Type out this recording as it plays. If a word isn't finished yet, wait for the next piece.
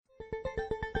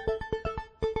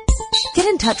Get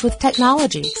in touch with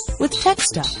technology with Tech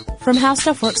Stuff from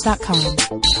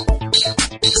HowStuffWorks.com.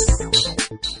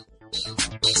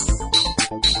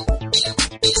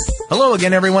 Hello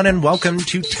again, everyone, and welcome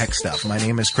to Tech Stuff. My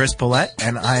name is Chris Pollette,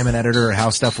 and I am an editor at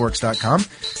HowStuffWorks.com.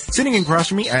 Sitting across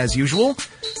from me, as usual,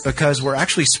 because we're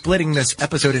actually splitting this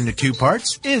episode into two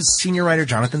parts, is senior writer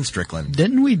Jonathan Strickland.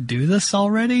 Didn't we do this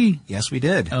already? Yes, we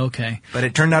did. Okay. But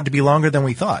it turned out to be longer than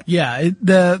we thought. Yeah,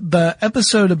 the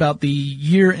episode about the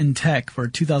year in tech for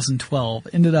 2012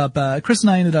 ended up, Chris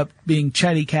and I ended up being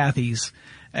chatty Cathy's,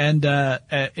 and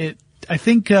I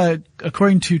think,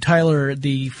 according to Tyler,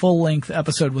 the full-length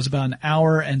episode was about an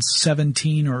hour and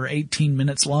 17 or 18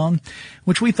 minutes long,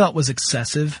 which we thought was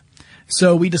excessive.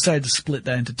 So we decided to split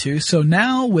that into two. So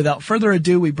now, without further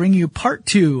ado, we bring you part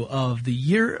two of the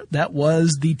year that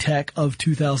was the tech of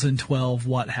 2012,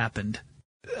 what happened.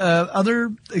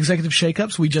 Other executive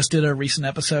shakeups, we just did a recent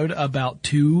episode about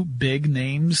two big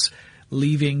names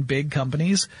leaving big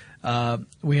companies.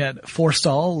 We had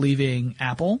Forstall leaving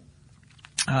Apple.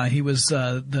 He was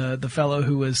the fellow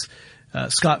who was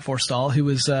Scott Forstall, who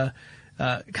was kind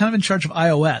of in charge of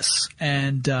iOS,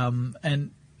 and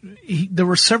there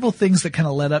were several things that kind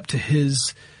of led up to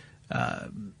his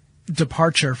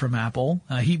departure from Apple.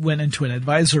 He went into an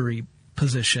advisory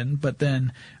position, but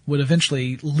then would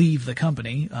eventually leave the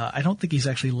company. I don't think he's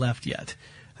actually left yet.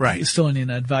 Right. He's still in an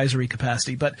advisory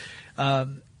capacity, but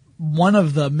one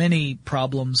of the many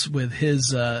problems with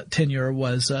his tenure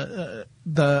was the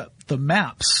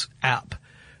Maps app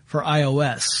for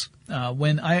iOS.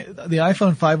 When the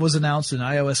iPhone 5 was announced and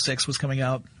iOS 6 was coming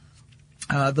out,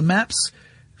 the Maps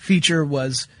feature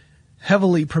was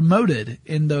heavily promoted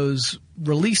in those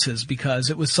releases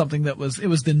because it was something it was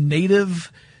the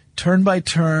native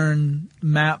turn-by-turn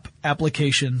map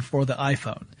application for the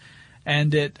iPhone.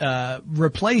 And it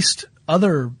replaced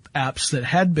other apps that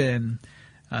had been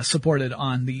supported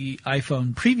on the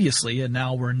iPhone previously and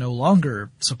now were no longer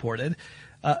supported.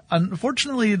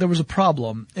 Unfortunately, there was a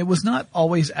problem. It was not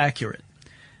always accurate.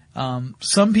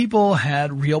 Some people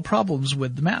had real problems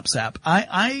with the Maps app.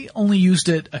 I only used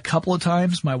it a couple of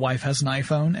times. My wife has an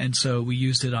iPhone, and so we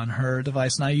used it on her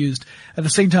device. And at the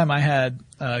same time, I had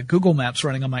Google Maps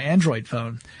running on my Android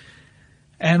phone.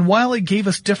 And while it gave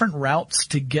us different routes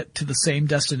to get to the same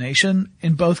destination,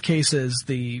 in both cases,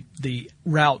 the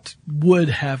route would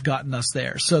have gotten us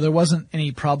there. So there wasn't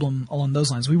any problem along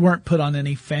those lines. We weren't put on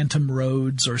any phantom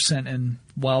roads or sent in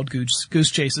wild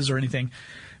goose chases or anything.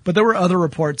 But there were other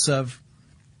reports of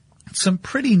some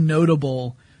pretty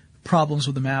notable problems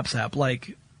with the Maps app,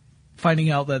 like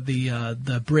finding out that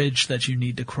the bridge that you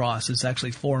need to cross is actually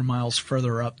 4 miles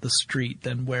further up the street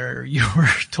than where you were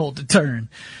told to turn,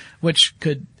 which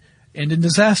could end in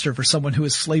disaster for someone who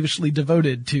is slavishly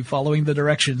devoted to following the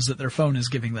directions that their phone is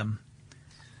giving them.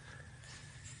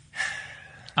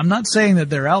 I'm not saying that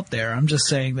they're out there. I'm just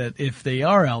saying that if they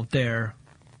are out there,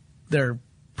 they're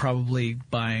probably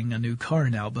buying a new car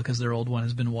now because their old one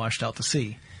has been washed out to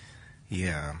sea.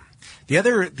 Yeah. The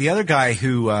other guy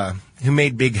who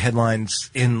made big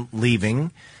headlines in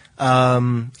leaving,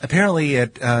 apparently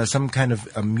at some kind of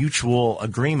a mutual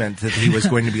agreement that he was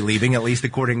going to be leaving, at least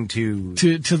according to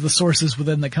the sources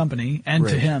within the company and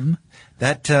right. To him.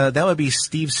 That would be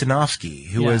Steve Sinofsky,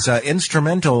 who was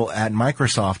instrumental at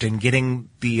Microsoft in getting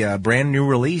the brand new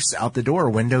release out the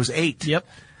door, Windows 8. Yep.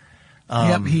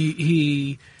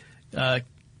 He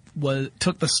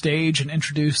took the stage and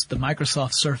introduced the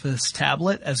Microsoft Surface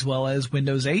tablet as well as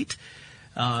Windows 8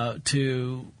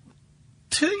 to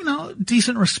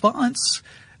decent response.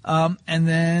 And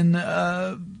then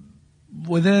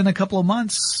within a couple of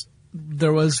months,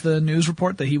 there was the news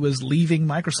report that he was leaving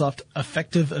Microsoft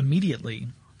effective immediately,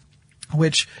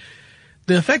 which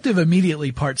the effective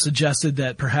immediately part suggested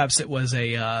that perhaps it was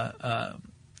a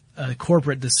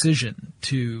corporate decision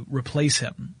to replace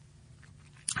him.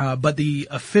 But the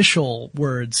official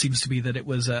word seems to be that it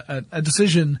was a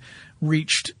decision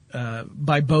reached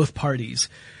by both parties.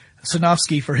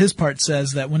 Sinofsky, for his part,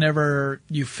 says that whenever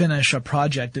you finish a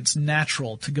project, it's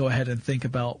natural to go ahead and think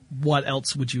about what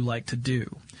else would you like to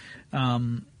do.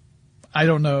 I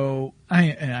don't know.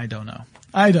 I don't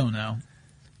know.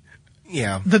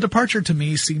 Yeah. The departure to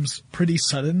me seems pretty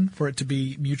sudden for it to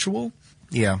be mutual.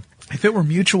 Yeah. If it were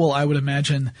mutual, I would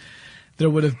imagine there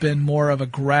would have been more of a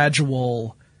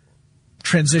gradual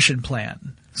transition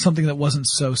plan, something that wasn't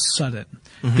so sudden.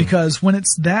 Mm-hmm. Because when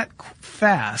it's that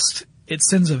fast, it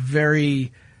sends a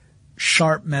very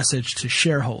sharp message to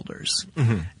shareholders.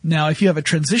 Now, if you have a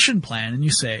transition plan and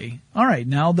you say, all right,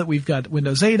 now that we've got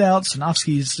Windows 8 out,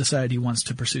 Sanofsky's decided he wants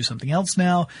to pursue something else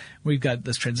now, we've got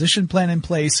this transition plan in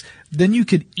place, then you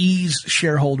could ease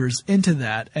shareholders into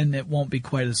that and it won't be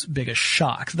quite as big a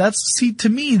shock. To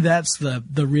me, that's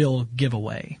the real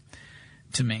giveaway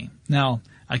to me. Now,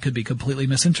 I could be completely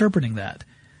misinterpreting that,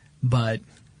 but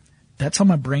that's how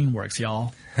my brain works,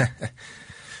 y'all.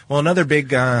 Well, another big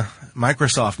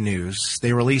Microsoft news,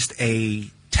 they released a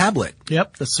tablet.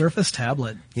 Yep, the Surface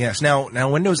tablet. Yes. Now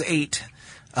Windows 8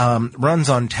 runs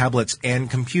on tablets and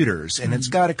computers, and it's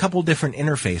got a couple different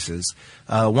interfaces,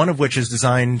 one of which is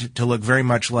designed to look very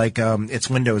much like its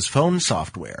Windows Phone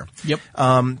software. Yep.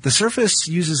 The Surface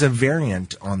uses a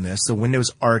variant on this, the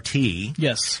Windows RT.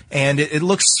 Yes. And it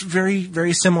looks very,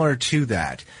 very similar to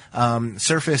that.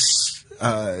 Surface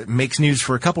makes news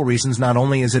for a couple reasons. Not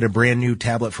only is it a brand new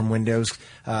tablet from Windows,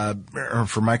 or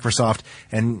for Microsoft,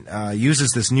 and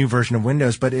uses this new version of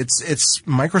Windows, but it's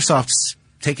Microsoft's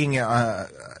taking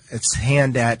its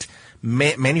hand at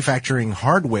manufacturing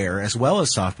hardware as well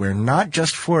as software, not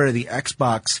just for the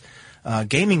Xbox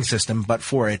gaming system, but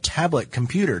for a tablet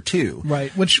computer too.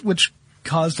 Right, which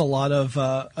caused a lot of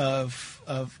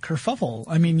kerfuffle.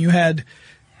 I mean, you had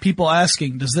people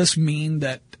asking, does this mean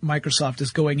that Microsoft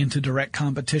is going into direct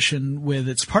competition with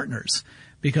its partners?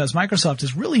 Because Microsoft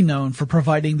is really known for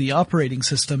providing the operating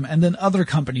system and then other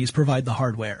companies provide the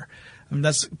hardware. I mean,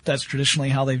 that's traditionally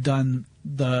how they've done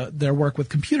their work with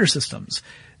computer systems.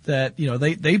 That,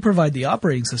 they provide the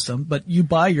operating system, but you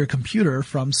buy your computer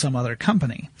from some other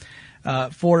company.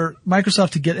 For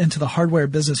Microsoft to get into the hardware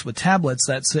business with tablets,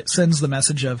 that sends the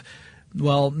message of,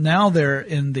 well, now they're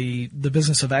in the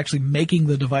business of actually making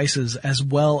the devices as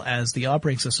well as the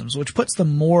operating systems, which puts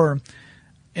them more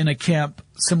in a camp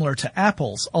similar to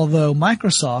Apple's, although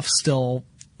Microsoft still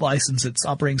licenses its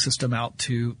operating system out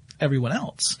to everyone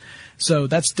else. So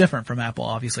that's different from Apple,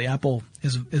 obviously. Apple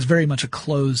is very much a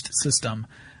closed system,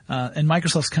 and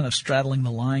Microsoft's kind of straddling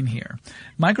the line here.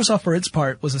 Microsoft, for its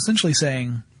part, was essentially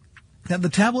saying that the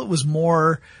tablet was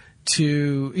more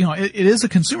to, it is a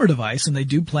consumer device and they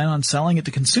do plan on selling it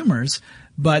to consumers,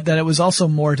 but that it was also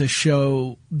more to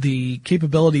show the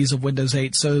capabilities of Windows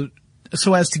 8 so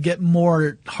as to get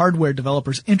more hardware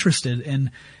developers interested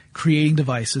in creating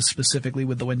devices specifically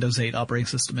with the Windows 8 operating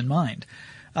system in mind.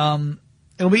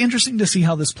 It'll be interesting to see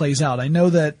how this plays out. I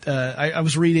know that I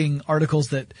was reading articles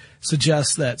that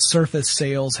suggest that Surface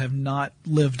sales have not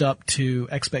lived up to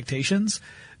expectations.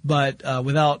 But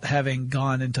without having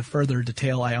gone into further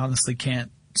detail, I honestly can't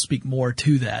speak more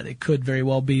to that. It could very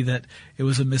well be that it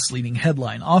was a misleading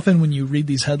headline. Often when you read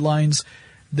these headlines,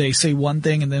 they say one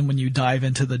thing, and then when you dive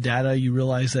into the data, you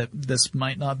realize that this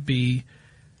might not be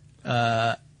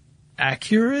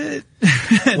accurate,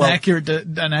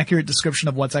 an accurate description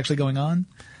of what's actually going on.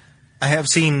 I have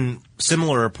seen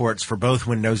similar reports for both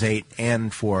Windows 8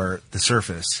 and for the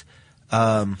Surface,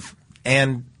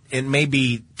 and it may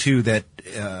be, too, that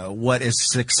what is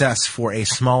success for a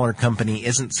smaller company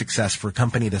isn't success for a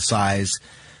company the size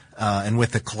and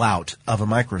with the clout of a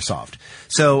Microsoft.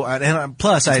 So, and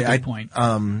plus, That's a good point.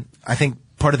 I think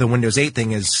part of the Windows 8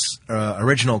 thing is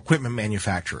original equipment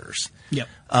manufacturers. Yep.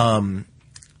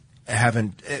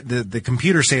 Haven't the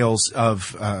computer sales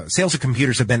of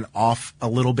computers have been off a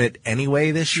little bit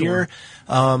anyway this year.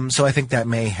 So I think that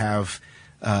may have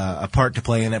a part to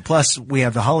play in it. Plus, we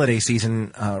have the holiday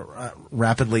season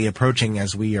rapidly approaching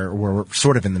as we're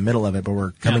sort of in the middle of it, but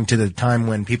we're coming to the time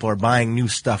when people are buying new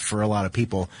stuff for a lot of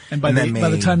people. And by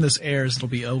the time this airs, it'll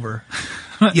be over.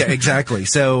 Yeah, exactly.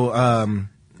 So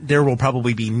there will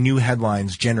probably be new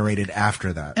headlines generated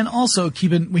after that. And also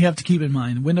we have to keep in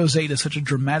mind, Windows 8 is such a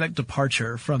dramatic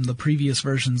departure from the previous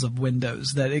versions of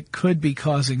Windows that it could be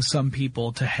causing some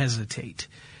people to hesitate.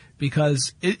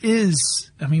 Because it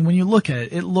is, when you look at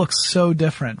it, it looks so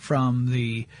different from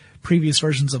the previous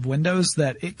versions of Windows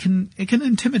that it can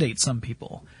intimidate some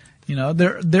people.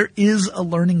 There is a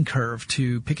learning curve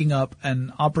to picking up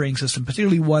an operating system,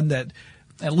 particularly one that,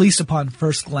 at least upon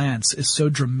first glance, is so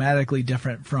dramatically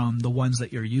different from the ones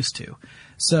that you're used to.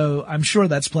 So I'm sure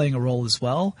that's playing a role as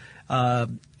well.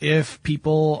 If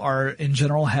people are in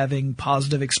general having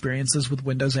positive experiences with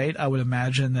Windows 8, I would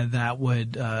imagine that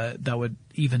would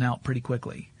even out pretty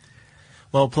quickly.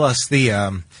 Well, plus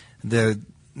the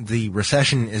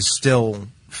recession is still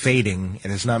fading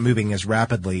and it's not moving as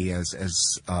rapidly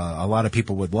as a lot of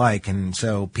people would like, and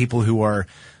so people who are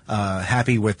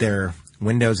happy with their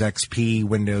Windows XP,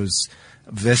 Windows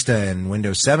Vista, and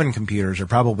Windows 7 computers are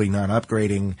probably not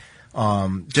upgrading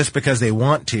just because they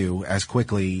want to as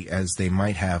quickly as they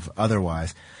might have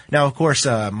otherwise. Now, of course,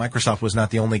 Microsoft was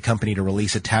not the only company to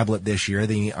release a tablet this year.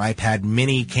 The iPad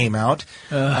Mini came out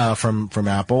from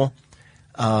Apple.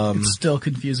 It still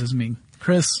confuses me.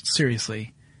 Chris,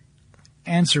 seriously,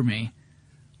 answer me.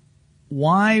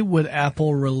 Why would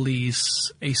Apple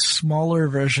release a smaller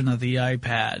version of the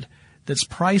iPad that's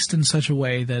priced in such a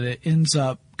way that it ends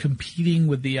up competing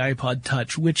with the iPod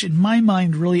Touch, which in my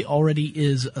mind really already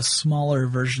is a smaller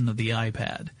version of the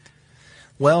iPad?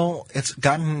 Well, it's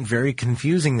gotten very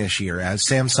confusing this year as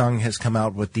Samsung has come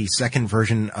out with the second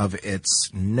version of its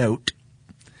Note.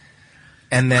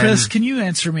 And then, Chris, can you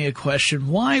answer me a question?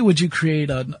 Why would you create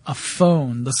a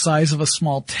phone the size of a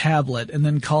small tablet and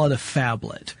then call it a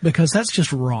phablet? Because that's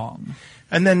just wrong.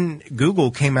 And then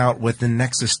Google came out with the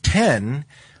Nexus 10,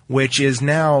 which is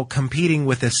now competing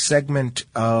with a segment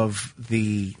of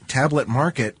the tablet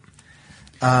market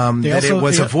that it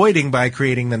was avoiding by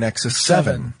creating the Nexus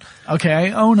 7. Okay,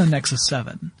 I own a Nexus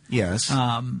 7. Yes.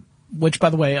 Which, by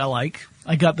the way, I like.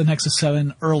 I got the Nexus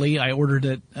 7 early. I ordered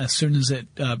it as soon as it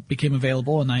became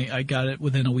available, and I got it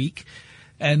within a week.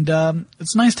 And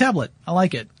it's a nice tablet. I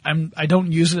like it. I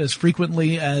don't use it as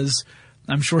frequently as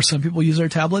I'm sure some people use their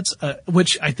tablets,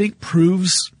 which I think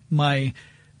proves the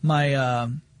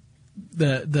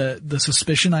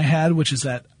suspicion I had, which is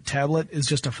that tablet is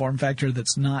just a form factor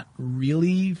that's not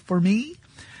really for me.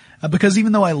 Because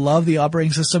even though I love the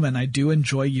operating system and I do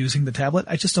enjoy using the tablet,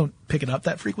 I just don't pick it up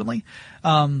that frequently.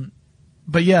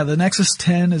 But yeah, the Nexus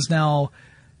 10 is now,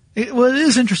 it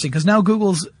is interesting because now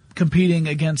Google's competing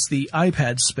against the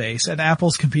iPad space and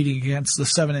Apple's competing against the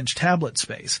 7-inch tablet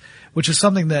space, which is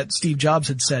something that Steve Jobs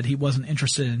had said he wasn't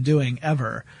interested in doing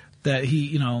ever. That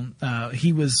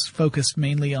he was focused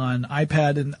mainly on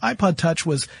iPad, and iPod Touch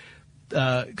was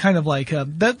kind of like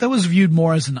that was viewed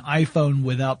more as an iPhone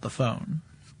without the phone,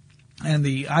 and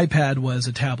the iPad was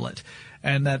a tablet,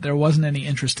 and that there wasn't any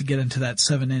interest to get into that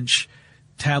 7-inch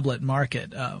tablet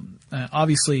market.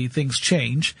 Obviously, things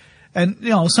change, and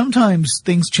sometimes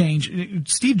things change.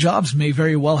 Steve Jobs may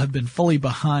very well have been fully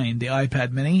behind the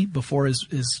iPad Mini before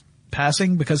his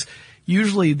passing, because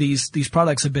usually these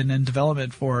products have been in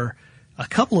development for a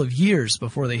couple of years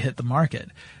before they hit the market.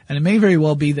 And it may very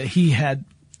well be that he had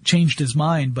changed his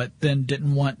mind but then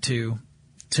didn't want to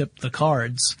tip the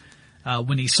cards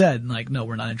when he said, no,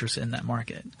 we're not interested in that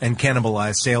market. And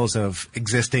cannibalize sales of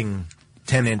existing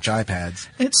 10-inch iPads.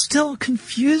 It still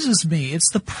confuses me.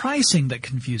 It's the pricing that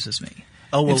confuses me.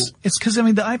 Oh, well, it's because, the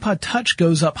iPod Touch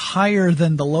goes up higher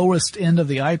than the lowest end of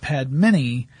the iPad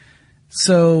Mini.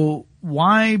 So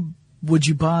why would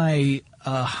you buy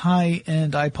a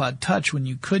high-end iPod Touch when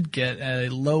you could get a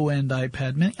low-end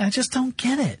iPad Mini? I just don't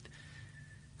get it.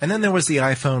 And then there was the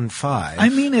iPhone 5.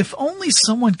 If only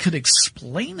someone could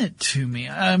explain it to me.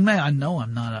 I know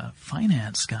I'm not a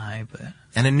finance guy, but...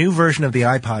 And a new version of the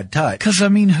iPod Touch. Because,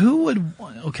 who would...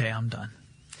 Okay, I'm done.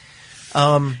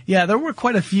 Yeah, there were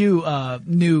quite a few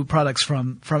new products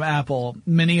from Apple,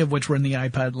 many of which were in the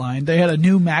iPad line. They had a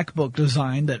new MacBook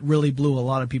design that really blew a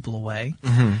lot of people away.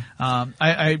 Mm-hmm.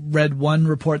 I read one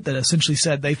report that essentially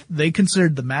said they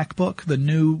considered the MacBook, the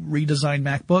new redesigned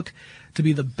MacBook, to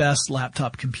be the best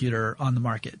laptop computer on the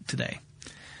market today.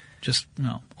 Just,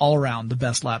 all around the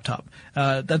best laptop.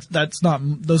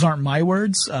 Those aren't my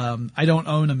words. I don't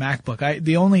own a MacBook.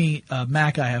 The only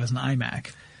Mac I have is an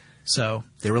iMac. So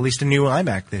they released a new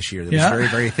iMac this year that was very,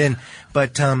 very thin.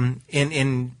 But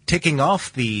in ticking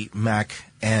off the Mac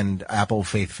and Apple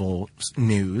faithful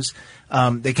news,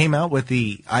 they came out with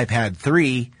the iPad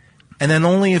 3, and then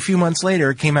only a few months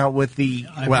later came out with the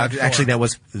actually that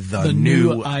was the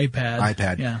new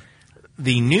iPad. Yeah.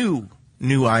 The new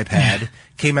iPad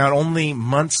came out only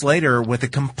months later with a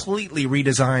completely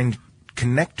redesigned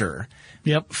connector.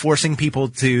 Yep. Forcing people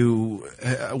to,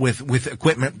 with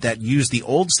equipment that used the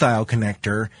old style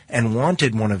connector and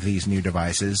wanted one of these new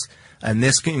devices. And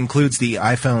this includes the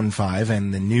iPhone 5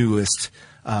 and the newest,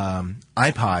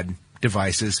 iPod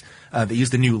devices, that use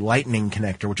the new Lightning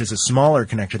connector, which is a smaller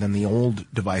connector than the old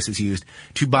devices used,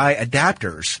 to buy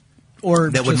adapters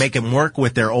that would make them work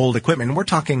with their old equipment. And we're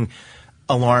talking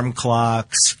alarm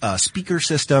clocks, speaker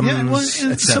systems,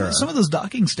 etc. Some of those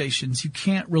docking stations you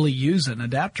can't really use an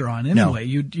adapter on anyway.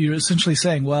 No. You're essentially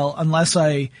saying, well, unless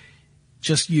I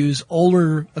just use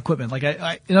older equipment, like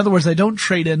in other words, I don't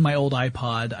trade in my old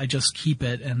iPod. I just keep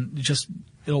it and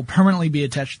it'll permanently be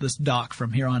attached to this dock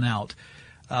from here on out.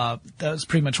 That's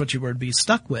pretty much what you would be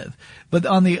stuck with. But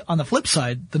on the flip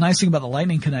side, the nice thing about the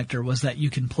Lightning connector was that you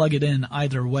can plug it in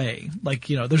either way.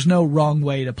 There's no wrong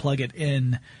way to plug it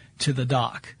in to the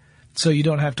dock. So you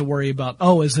don't have to worry about,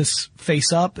 is this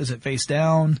face up? Is it face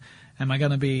down? Am I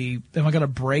going to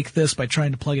break this by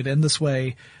trying to plug it in this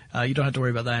way? You don't have to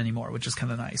worry about that anymore, which is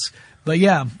kind of nice. But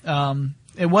yeah,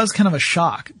 it was kind of a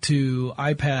shock to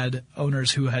iPad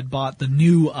owners who had bought the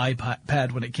new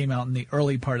iPad when it came out in the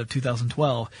early part of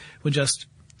 2012, when just,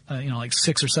 like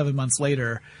 6 or 7 months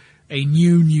later, a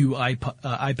new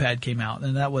iPad came out.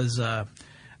 And that was, I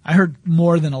heard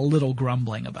more than a little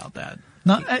grumbling about that.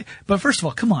 But first of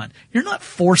all, come on. You're not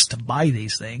forced to buy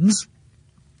these things.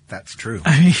 That's true.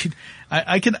 I mean,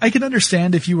 I can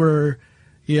understand if you were,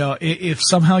 if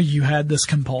somehow you had this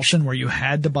compulsion where you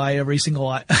had to buy every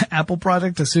single Apple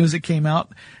product as soon as it came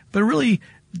out, but really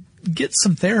get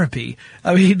some therapy.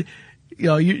 I mean,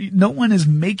 no one is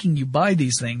making you buy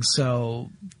these things, so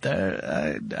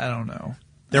I don't know.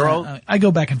 I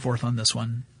go back and forth on this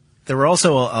one. There were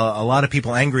also a lot of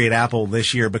people angry at Apple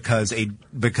this year because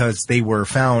they were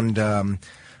found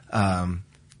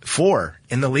for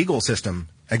in the legal system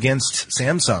against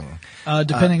Samsung.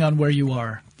 Depending on where you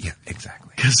are. Yeah,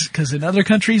 exactly. Because in other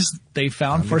countries, they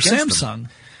found for Samsung.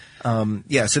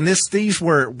 Yes, and these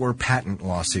were patent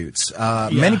lawsuits.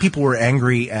 Many people were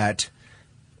angry at,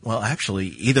 well, actually,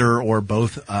 either or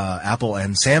both Apple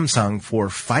and Samsung for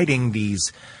fighting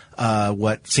these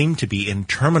what seemed to be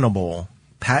interminable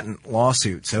patent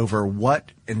lawsuits over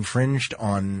what infringed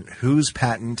on whose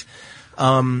patent.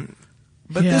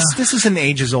 But this is an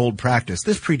ages-old practice.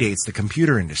 This predates the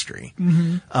computer industry.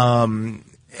 Mm-hmm.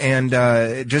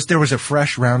 Just there was a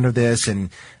fresh round of this,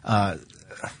 and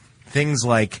things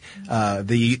like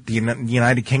the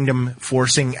United Kingdom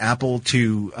forcing Apple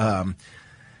to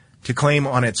claim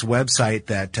on its website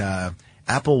that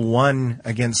Apple won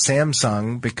against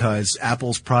Samsung because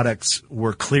Apple's products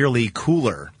were clearly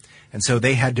cooler, and so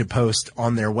they had to post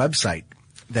on their website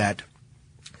that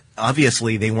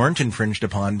obviously they weren't infringed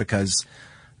upon because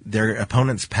their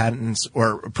opponents' patents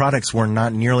or products were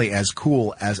not nearly as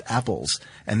cool as Apple's,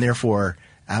 and therefore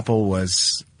Apple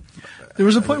was... There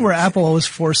was a point where Apple was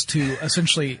forced to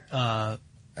essentially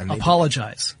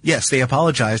apologize. Yes, they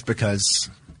apologized because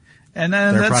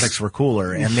their products were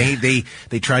cooler, and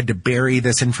they tried to bury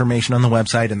this information on the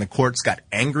website, and the courts got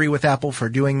angry with Apple for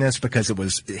doing this because it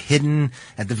was hidden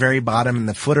at the very bottom in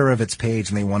the footer of its page,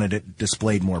 and they wanted it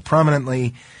displayed more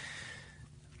prominently.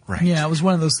 Right. Yeah, it was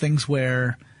one of those things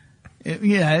where...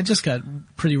 it just got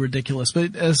pretty ridiculous.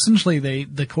 But essentially,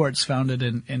 the courts found it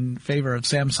in favor of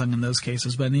Samsung in those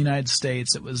cases. But in the United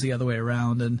States, it was the other way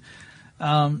around. And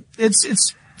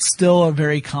it's still a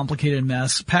very complicated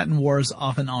mess. Patent wars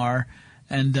often are.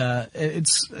 And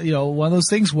it's one of those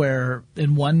things where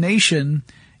in one nation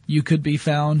you could be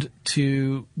found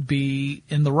to be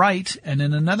in the right, and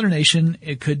in another nation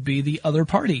it could be the other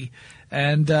party.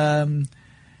 And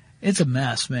it's a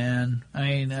mess, man. I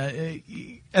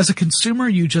mean, as a consumer,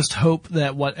 you just hope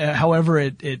that however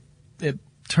it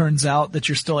turns out, that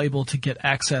you're still able to get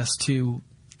access to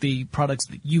the products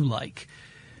that you like.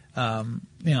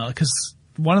 Because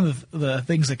one of the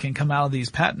things that can come out of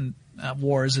these patent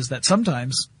wars is that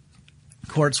sometimes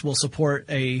courts will support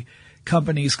a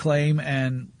company's claim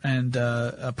and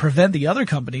prevent the other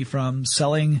company from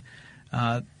selling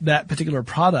that particular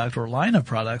product or line of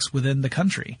products within the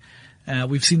country.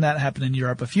 We've seen that happen in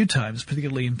Europe a few times,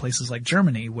 particularly in places like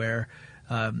Germany, where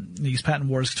these patent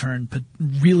wars turned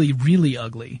really, really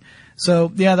ugly.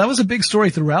 So, yeah, that was a big story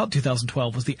throughout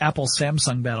 2012, was the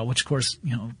Apple-Samsung battle, which, of course,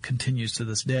 continues to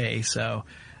this day. So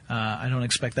I don't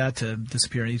expect that to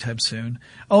disappear anytime soon.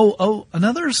 Oh,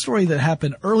 another story that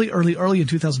happened early in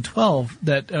 2012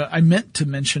 that I meant to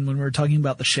mention when we were talking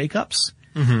about the shakeups,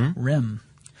 RIM.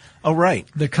 Oh, right.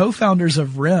 The co-founders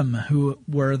of RIM, who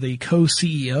were the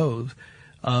co-CEOs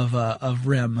of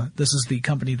RIM, this is the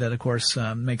company that, of course,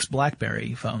 makes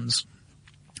BlackBerry phones,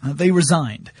 they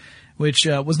resigned, which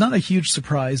was not a huge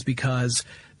surprise because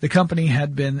the company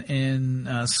had been in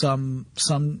some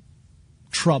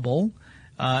trouble.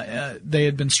 They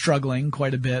had been struggling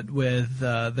quite a bit with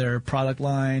their product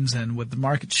lines and with the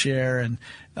market share and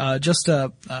just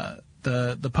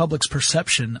the public's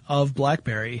perception of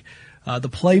BlackBerry. The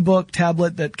Playbook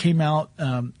tablet that came out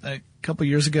a couple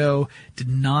years ago did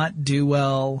not do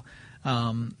well.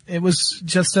 It was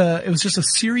just a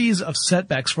series of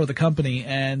setbacks for the company,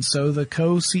 and so the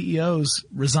co-CEOs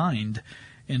resigned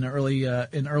in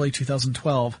early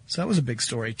 2012. So that was a big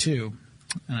story too,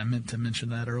 and I meant to mention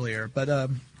that earlier. But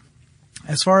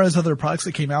as far as other products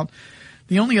that came out,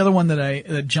 the only other one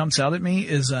that jumps out at me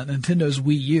is Nintendo's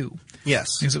Wii U.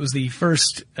 Yes. Because it was the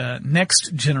first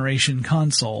next generation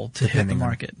console to hit the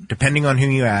market. Depending on who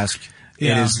you ask,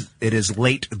 Yeah. It is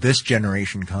late this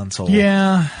generation console.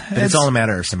 Yeah. But it's all a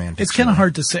matter of semantics. It's kind of really.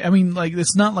 hard to say. I mean, like,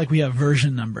 it's not like we have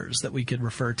version numbers that we could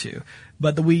refer to.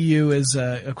 But the Wii U is,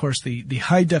 of course, the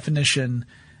high definition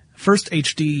first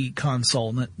HD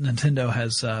console that Nintendo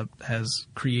has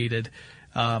created.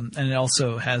 And it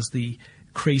also has the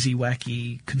crazy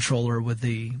wacky controller with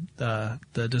the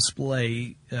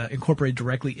display incorporated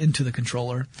directly into the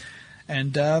controller.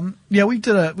 And we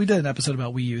did an episode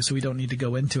about Wii U, so we don't need to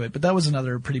go into it. But that was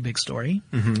another pretty big story.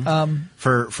 Mm-hmm.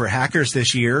 For hackers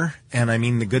this year, and I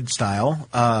mean the good style,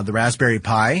 the Raspberry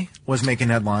Pi was making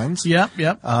headlines.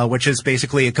 Yep. Which is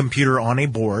basically a computer on a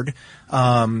board.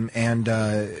 The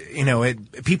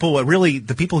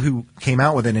people who came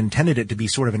out with it intended it to be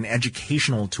sort of an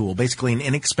educational tool, basically an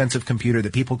inexpensive computer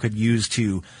that people could use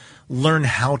to learn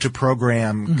how to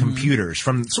program computers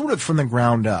from the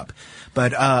ground up.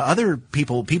 But other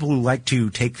people who like to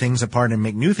take things apart and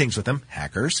make new things with them,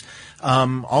 hackers,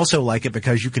 also like it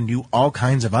because you can do all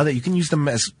kinds of you can use them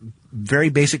as very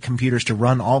basic computers to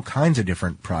run all kinds of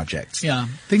different projects. Yeah,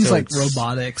 things like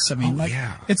robotics. I mean,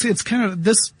 it's kind of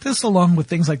this along with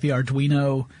things like the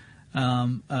Arduino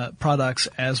products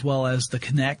as well as the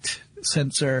Kinect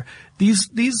sensor. These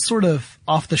sort of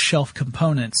off-the-shelf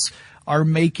components are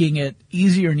making it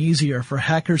easier and easier for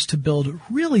hackers to build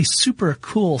really super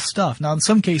cool stuff. Now, in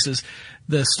some cases,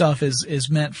 the stuff is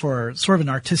meant for sort of an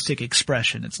artistic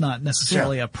expression. It's not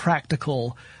necessarily a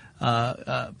practical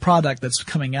product that's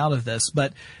coming out of this,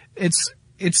 but it's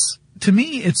to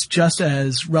me, it's just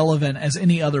as relevant as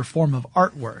any other form of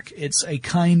artwork. It's a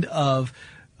kind of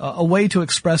a way to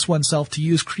express oneself, to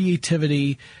use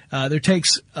creativity. There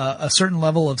takes a certain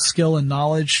level of skill and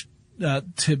knowledge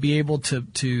to be able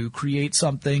to create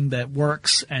something that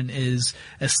works and is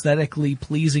aesthetically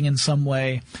pleasing in some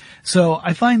way. So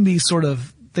I find these sort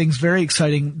of things very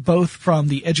exciting, both from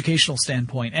the educational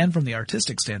standpoint and from the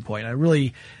artistic standpoint. I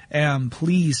really am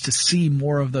pleased to see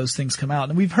more of those things come out.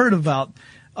 And we've heard about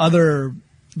other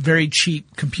very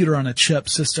cheap computer on a chip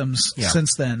systems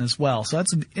since then as well. So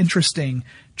that's an interesting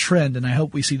trend, and I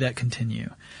hope we see that continue.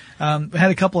 We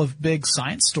had a couple of big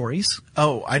science stories.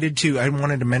 Oh, I did too. I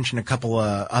wanted to mention a couple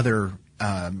other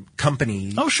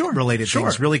company related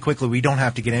things really quickly. We don't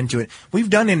have to get into it. We've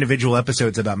done individual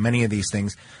episodes about many of these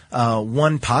things.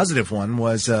 One positive one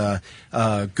was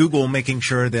Google making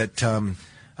sure that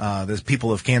the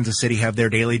people of Kansas City have their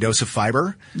daily dose of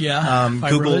fiber.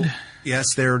 Google,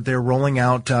 yes, they're rolling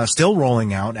out, still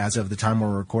rolling out as of the time we're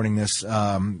recording this.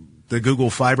 The Google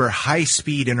Fiber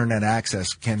high-speed internet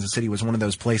access. Kansas City was one of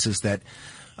those places that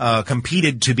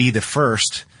competed to be the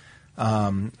first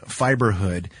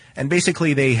fiberhood. And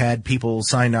basically they had people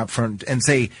sign up and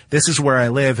say, this is where I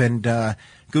live, and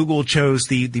Google chose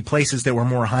the places that were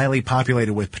more highly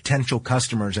populated with potential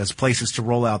customers as places to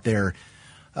roll out their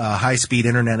high-speed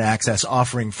internet access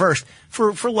offering first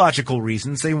for logical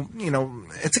reasons.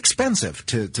 It's expensive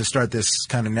to start this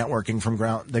kind of networking from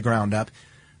the ground up.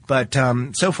 But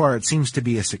so far, it seems to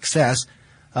be a success.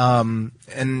 And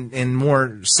in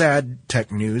more sad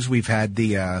tech news, we've had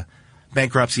the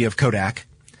bankruptcy of Kodak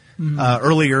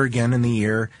earlier again in the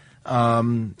year,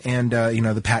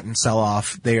 the patent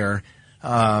sell-off there.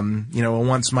 A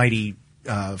once mighty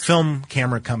film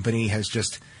camera company has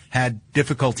just had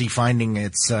difficulty finding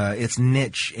its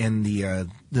niche in the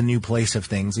new place of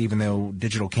things, even though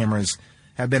digital cameras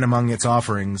have been among its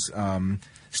offerings.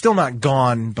 Still not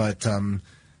gone, but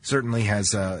certainly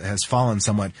has fallen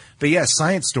somewhat. But yes,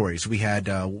 science stories. We had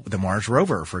the Mars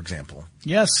rover, for example.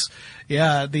 Yes.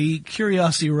 Yeah, the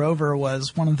Curiosity rover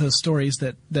was one of those stories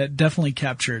that definitely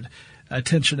captured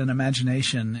attention and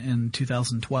imagination in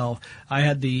 2012. I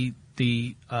had the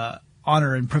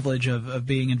honor and privilege of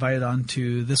being invited on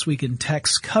to This Week in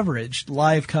Tech's coverage,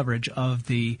 live coverage of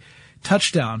the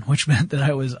touchdown, which meant that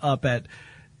I was up at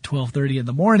 12:30 in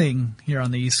the morning here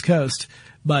on the East Coast.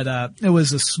 But it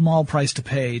was a small price to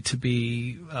pay to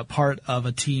be a part of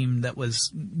a team that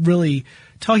was really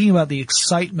talking about the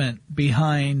excitement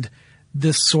behind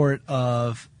this sort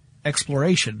of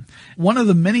exploration. One of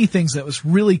the many things that was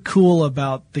really cool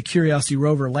about the Curiosity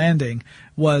rover landing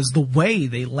was the way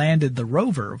they landed the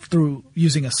rover through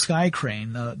using a sky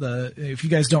crane. If you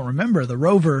guys don't remember, the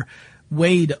rover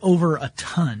weighed over a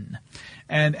ton.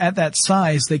 And at that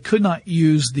size, they could not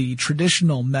use the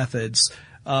traditional methods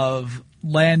of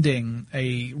landing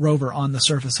a rover on the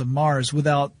surface of Mars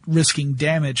without risking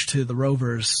damage to the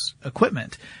rover's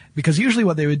equipment. Because usually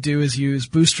what they would do is use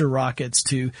booster rockets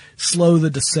to slow the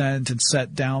descent and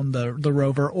set down the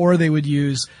rover, or they would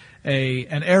use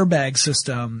an airbag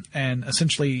system and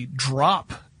essentially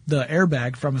drop the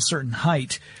airbag from a certain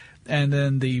height and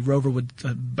then the rover would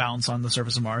bounce on the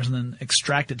surface of Mars and then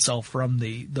extract itself from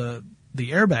the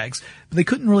airbags. But they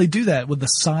couldn't really do that with the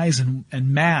size and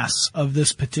mass of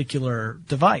this particular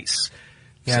device.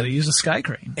 Yeah. So they used a sky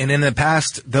crane. And in the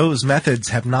past, those methods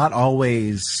have not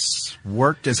always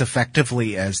worked as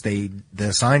effectively as the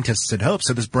scientists had hoped.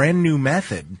 So this brand new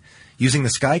method using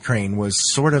the sky crane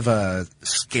was sort of a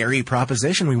scary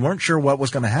proposition. We weren't sure what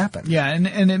was going to happen. Yeah,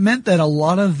 and it meant that a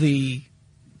lot of the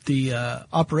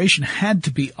operation had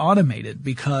to be automated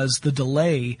because the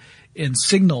delay in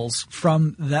signals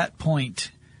from that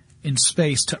point in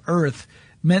space to Earth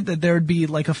meant that there would be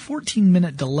like a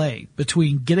 14-minute delay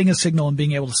between getting a signal and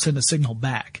being able to send a signal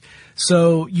back.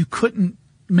 So you couldn't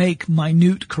make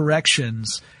minute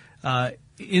corrections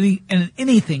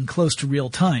anything close to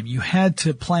real time. You had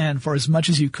to plan for as much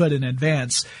as you could in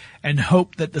advance and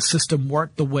hope that the system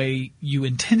worked the way you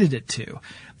intended it to.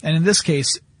 And in this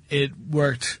case, it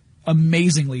worked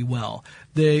amazingly well.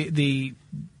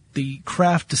 The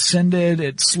craft descended.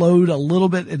 It slowed a little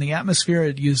bit in the atmosphere.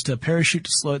 It used a parachute to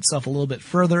slow itself a little bit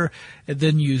further. It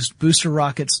then used booster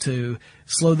rockets to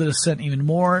slow the descent even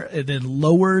more. It then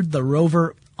lowered the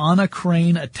rover on a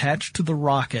crane attached to the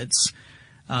rockets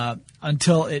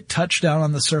until it touched down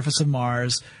on the surface of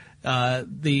Mars.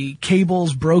 The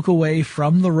cables broke away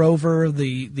from the rover.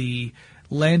 The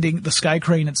sky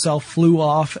crane itself flew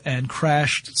off and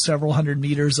crashed several hundred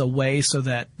meters away so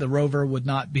that the rover would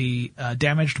not be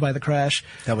damaged by the crash.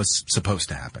 That was supposed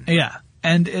to happen. Yeah,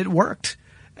 and it worked.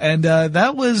 And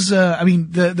that was,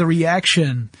 the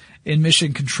reaction in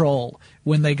Mission Control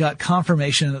when they got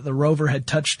confirmation that the rover had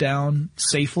touched down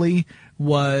safely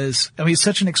was,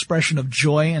 such an expression of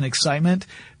joy and excitement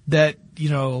that,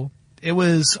 it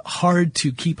was hard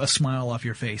to keep a smile off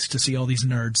your face to see all these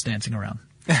nerds dancing around.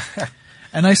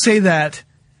 And I say that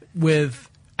with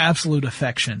absolute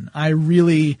affection. I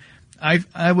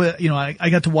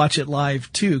got to watch it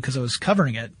live too because I was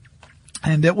covering it.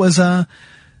 And it was, one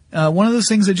of those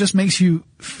things that just makes you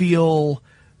feel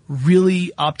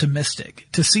really optimistic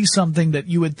to see something that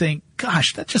you would think,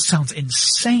 gosh, that just sounds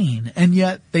insane. And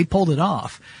yet they pulled it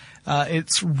off.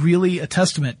 It's really a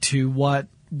testament to what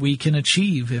we can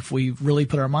achieve if we really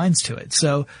put our minds to it.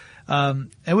 So,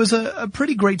 it was a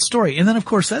pretty great story. And then, of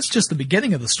course, that's just the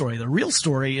beginning of the story. The real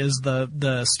story is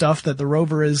the stuff that the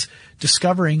rover is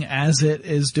discovering as it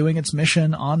is doing its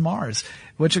mission on Mars,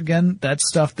 which, again, that's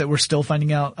stuff that we're still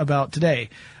finding out about today.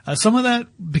 Some of that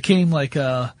became like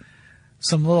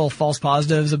some little false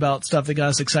positives about stuff that got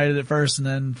us excited at first, and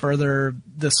then further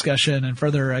discussion and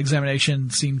further examination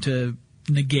seemed to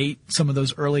negate some of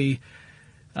those early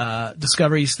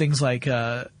discoveries. Things like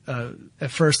at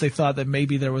first they thought that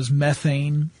maybe there was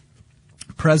methane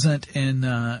present in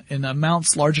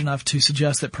amounts large enough to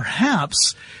suggest that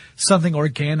perhaps something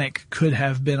organic could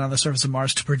have been on the surface of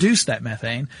Mars to produce that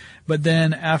methane. But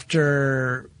then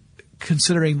after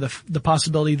considering the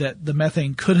possibility that the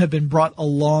methane could have been brought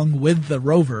along with the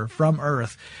rover from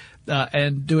Earth,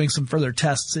 and doing some further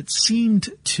tests, it seemed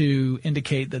to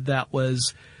indicate that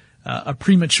was a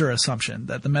premature assumption,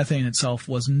 that the methane itself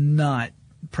was not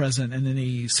present in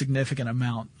any significant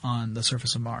amount on the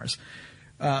surface of Mars.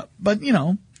 But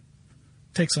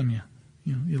take some,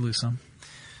 you lose some.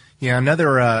 Yeah,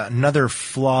 another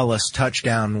flawless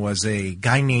touchdown was a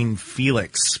guy named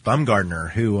Felix Baumgartner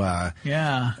who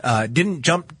didn't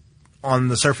jump on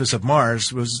the surface of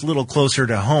Mars, was a little closer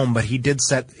to home, but he did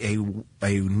set a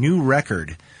new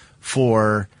record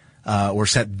for or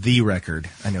set the record.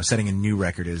 I know setting a new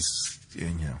record is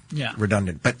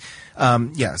redundant, but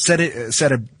set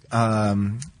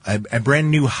a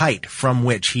brand new height from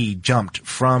which he jumped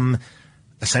from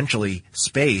essentially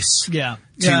space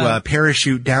to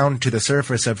parachute down to the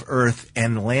surface of Earth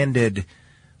and landed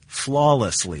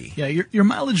flawlessly. Yeah, your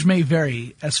mileage may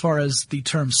vary as far as the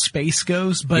term space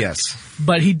goes, but yes.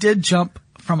 But he did jump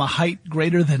from a height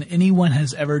greater than anyone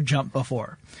has ever jumped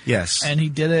before. Yes. And he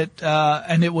did it,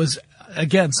 and it was,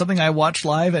 again, something I watched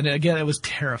live, and again, it was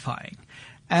terrifying.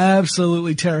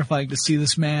 Absolutely terrifying to see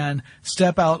this man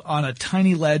step out on a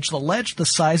tiny ledge the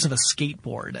size of a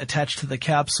skateboard attached to the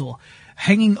capsule,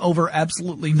 hanging over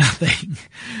absolutely nothing,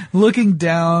 looking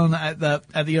down at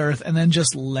the Earth, and then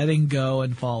just letting go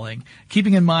and falling.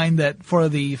 Keeping in mind that for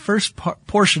the first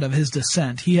portion of his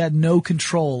descent, he had no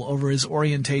control over his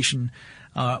orientation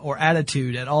or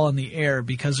attitude at all in the air,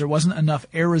 because there wasn't enough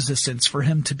air resistance for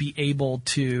him to be able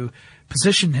to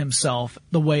position himself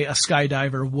the way a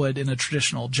skydiver would in a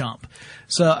traditional jump.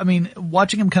 So,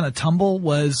 watching him kind of tumble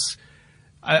was,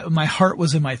 my heart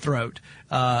was in my throat.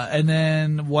 And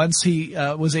then once he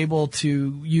was able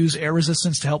to use air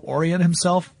resistance to help orient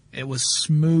himself, it was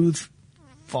smooth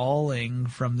falling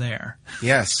from there.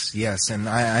 Yes, and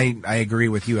I agree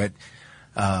with you.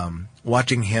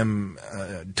 Watching him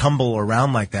tumble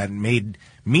around like that made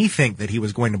me think that he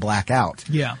was going to black out.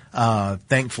 Yeah.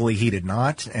 Thankfully, he did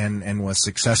not, and was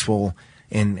successful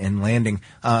in landing.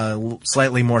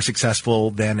 Slightly more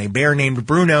successful than a bear named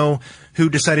Bruno, who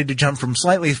decided to jump from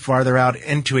slightly farther out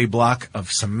into a block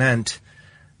of cement.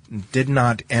 Did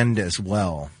not end as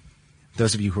well.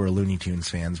 Those of you who are Looney Tunes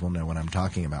fans will know what I'm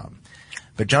talking about.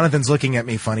 But Jonathan's looking at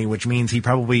me funny, which means he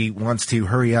probably wants to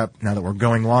hurry up now that we're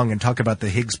going long and talk about the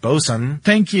Higgs boson.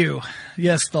 Thank you.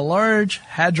 Yes, the Large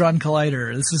Hadron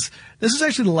Collider. This is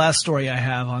actually the last story I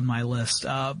have on my list.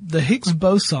 The Higgs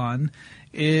boson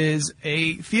is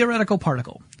a theoretical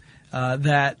particle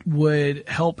that would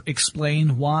help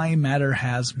explain why matter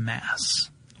has mass.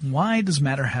 Why does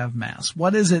matter have mass?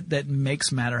 What is it that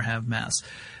makes matter have mass?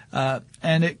 The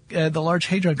Large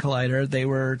Hadron Collider, they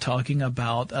were talking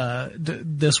about,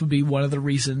 this would be one of the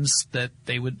reasons that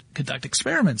they would conduct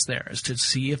experiments there, is to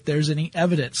see if there's any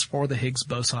evidence for the Higgs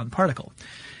boson particle.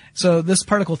 So this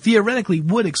particle theoretically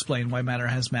would explain why matter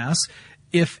has mass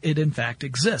if it in fact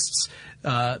exists.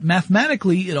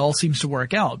 Mathematically, it all seems to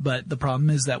work out, but the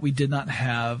problem is that we did not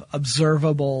have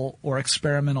observable or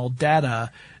experimental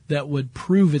data that would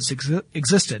prove its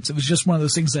existence. It was just one of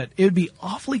those things that it would be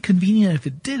awfully convenient if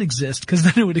it did exist, because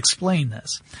then it would explain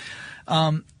this.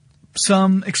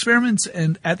 Some experiments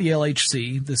at the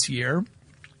LHC this year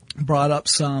brought up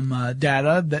some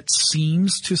data that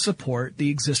seems to support the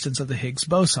existence of the Higgs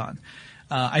boson.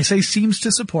 I say seems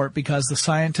to support because the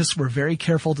scientists were very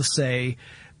careful to say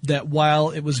that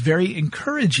while it was very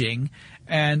encouraging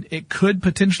and it could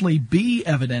potentially be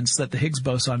evidence that the Higgs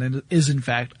boson is in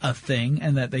fact a thing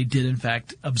and that they did in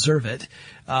fact observe it,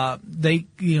 they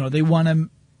want to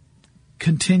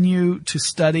continue to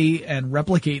study and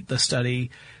replicate the study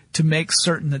to make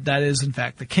certain that that is in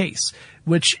fact the case,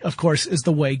 which of course is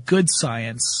the way good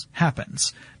science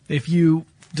happens. If you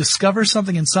discover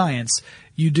something in science,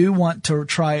 you do want to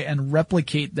try and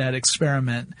replicate that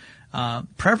experiment,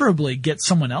 preferably get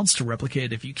someone else to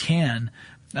replicate it if you can,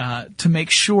 to make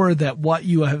sure that what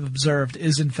you have observed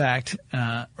is in fact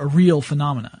a real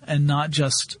phenomena and not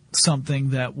just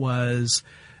something that was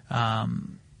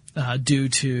due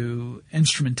to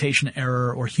instrumentation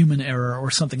error or human error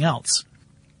or something else.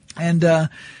 And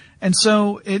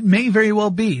so it may very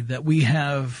well be that we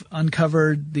have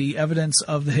uncovered the evidence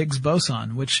of the Higgs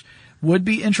boson, which would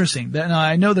be interesting. Now,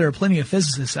 I know there are plenty of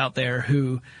physicists out there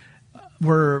who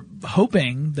were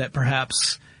hoping that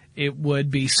perhaps it would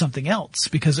be something else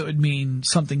because it would mean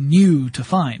something new to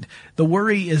find. The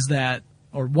worry is that,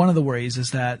 or one of the worries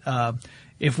is that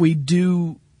if we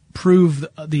do prove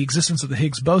the existence of the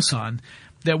Higgs boson,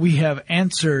 that we have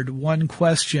answered one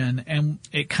question and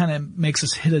it kind of makes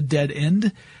us hit a dead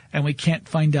end and we can't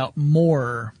find out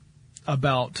more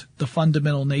about the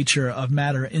fundamental nature of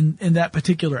matter in that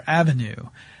particular avenue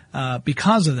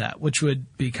because of that, which would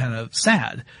be kind of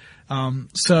sad.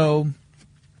 So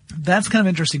that's kind of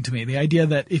interesting to me. The idea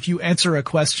that if you answer a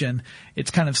question, it's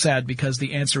kind of sad because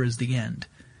the answer is the end.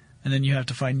 And then you have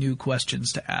to find new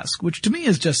questions to ask, which to me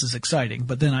is just as exciting.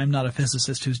 But then I'm not a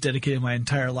physicist who's dedicated my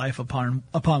entire life upon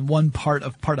one part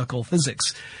of particle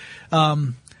physics.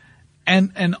 And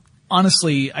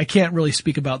honestly, I can't really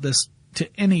speak about this to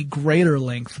any greater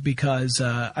length because,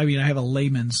 I have a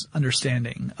layman's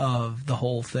understanding of the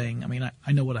whole thing. I mean,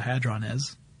 I know what a hadron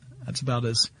is. That's about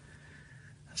as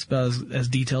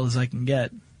detailed as I can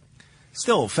get.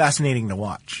 Still fascinating to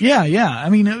watch. Yeah. I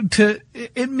mean,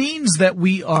 it means that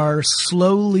we are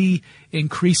slowly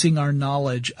increasing our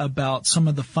knowledge about some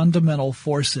of the fundamental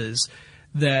forces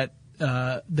that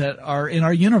are in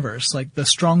our universe, like the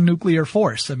strong nuclear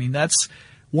force. I mean, that's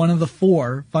one of the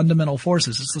four fundamental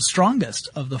forces. It's the strongest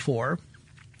of the four.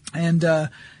 And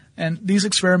these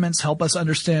experiments help us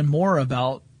understand more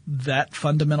about that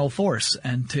fundamental force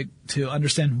and to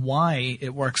understand why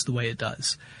it works the way it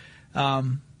does.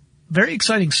 Very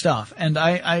exciting stuff. And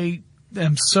I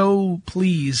am so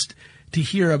pleased to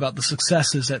hear about the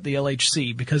successes at the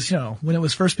LHC because, when it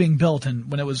was first being built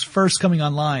and when it was first coming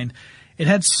online, it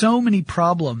had so many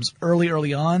problems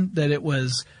early on that it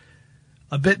was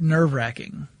a bit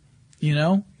nerve-wracking.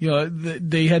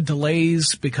 They had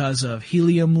delays because of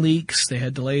helium leaks. They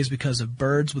had delays because of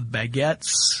birds with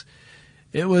baguettes.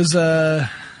 It was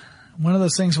one of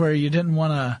those things where you didn't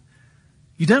want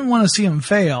to see them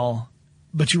fail,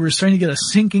 but you were starting to get a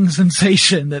sinking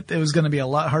sensation that it was going to be a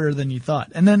lot harder than you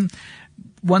thought. And then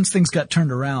once things got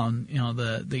turned around,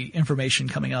 the information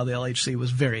coming out of the LHC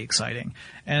was very exciting.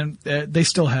 And they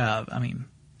still have,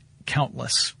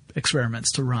 countless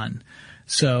experiments to run.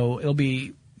 So it'll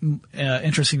be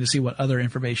interesting to see what other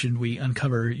information we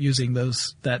uncover using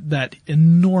that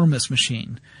enormous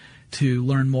machine to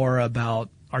learn more about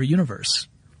our universe.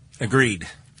 Agreed.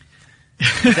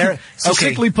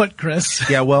 Succinctly put, Chris.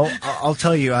 Yeah, well, I'll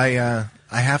tell you, I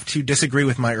have to disagree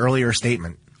with my earlier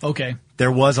statement. Okay.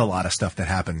 There was a lot of stuff that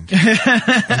happened in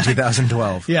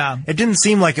 2012. Yeah. It didn't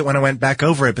seem like it when I went back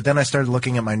over it, but then I started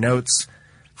looking at my notes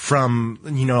from,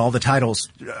 all the titles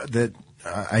that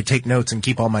I take notes and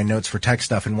keep all my notes for tech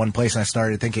stuff in one place, and I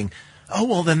started thinking, oh,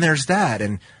 well, then there's that,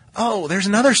 and oh, there's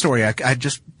another story I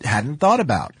just hadn't thought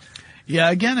about.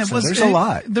 Yeah, again, there's a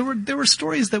lot. There were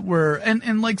stories that were,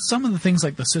 and like some of the things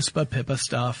like the CISPA PIPA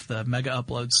stuff, the mega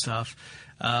upload stuff,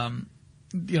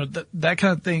 that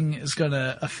kind of thing is going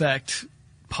to affect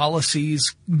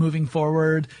policies moving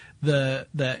forward. The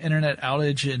internet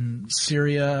outage in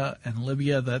Syria and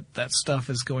Libya, that stuff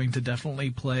is going to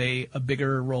definitely play a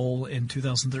bigger role in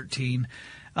 2013.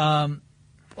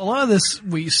 A lot of this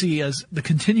we see as the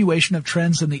continuation of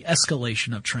trends and the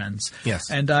escalation of trends.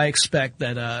 Yes. And I expect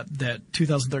that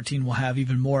 2013 will have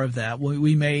even more of that.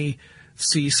 We may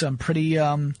see some pretty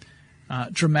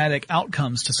dramatic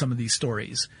outcomes to some of these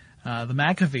stories. The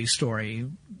McAfee story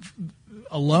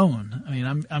alone, I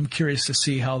mean, I'm curious to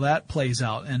see how that plays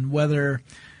out, and whether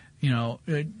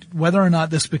or not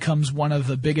this becomes one of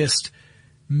the biggest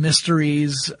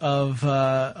mysteries of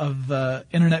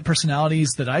internet personalities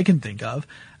that I can think of.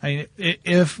 I mean,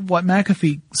 if what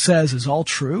McAfee says is all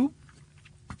true,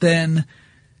 then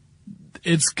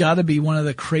it's got to be one of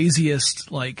the craziest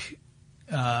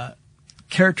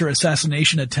character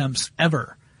assassination attempts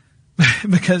ever,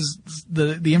 because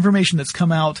the information that's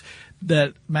come out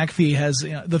that McAfee has,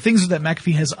 the things that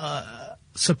McAfee has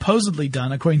supposedly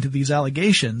done according to these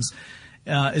allegations,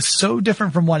 is so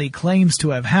different from what he claims to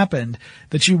have happened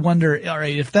that you wonder, all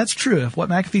right, if that's true, if what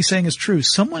McAfee's saying is true,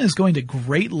 someone is going to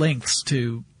great lengths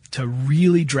to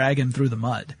really drag him through the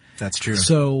mud. That's true.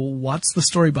 So what's the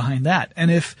story behind that? And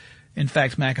if, in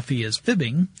fact, McAfee is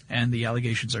fibbing and the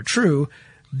allegations are true,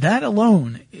 that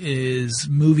alone is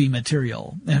movie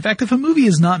material. And in fact, if a movie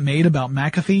is not made about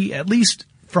McAfee, at least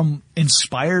from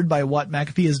inspired by what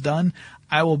McAfee has done,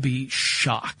 I will be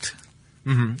shocked.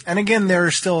 Mm-hmm. And again, there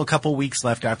are still a couple weeks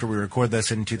left after we record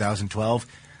this in 2012.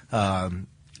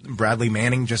 Bradley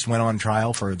Manning just went on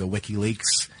trial for the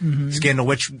WikiLeaks scandal,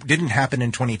 which didn't happen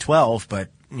in 2012, but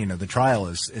the trial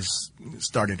is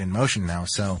started in motion now.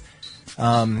 So,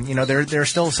 there are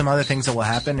still some other things that will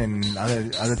happen, and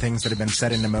other things that have been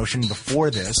set into motion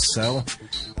before this. So,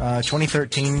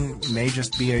 2013 may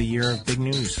just be a year of big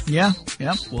news. Yeah,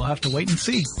 we'll have to wait and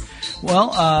see.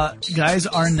 Well, guys,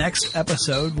 our next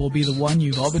episode will be the one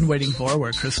you've all been waiting for,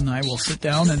 where Chris and I will sit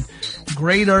down and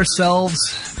grade ourselves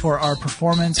for our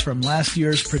performance from last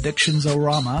year's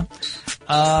Predictions-O-Rama.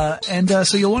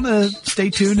 So you'll want to stay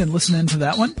tuned and listen into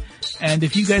that one. And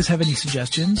if you guys have any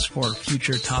suggestions for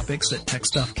future topics that Tech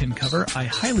Stuff can cover, I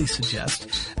highly suggest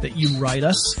that you write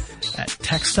us at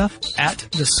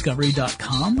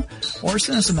techstuff@discovery.com, or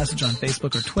send us a message on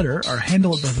Facebook or Twitter. Our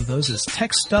handle at both of those is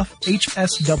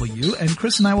TechStuffHSW, and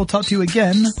Chris and I will talk to you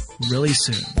again really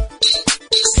soon.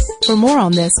 For more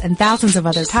on this and thousands of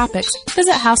other topics,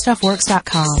 visit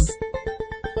HowStuffWorks.com.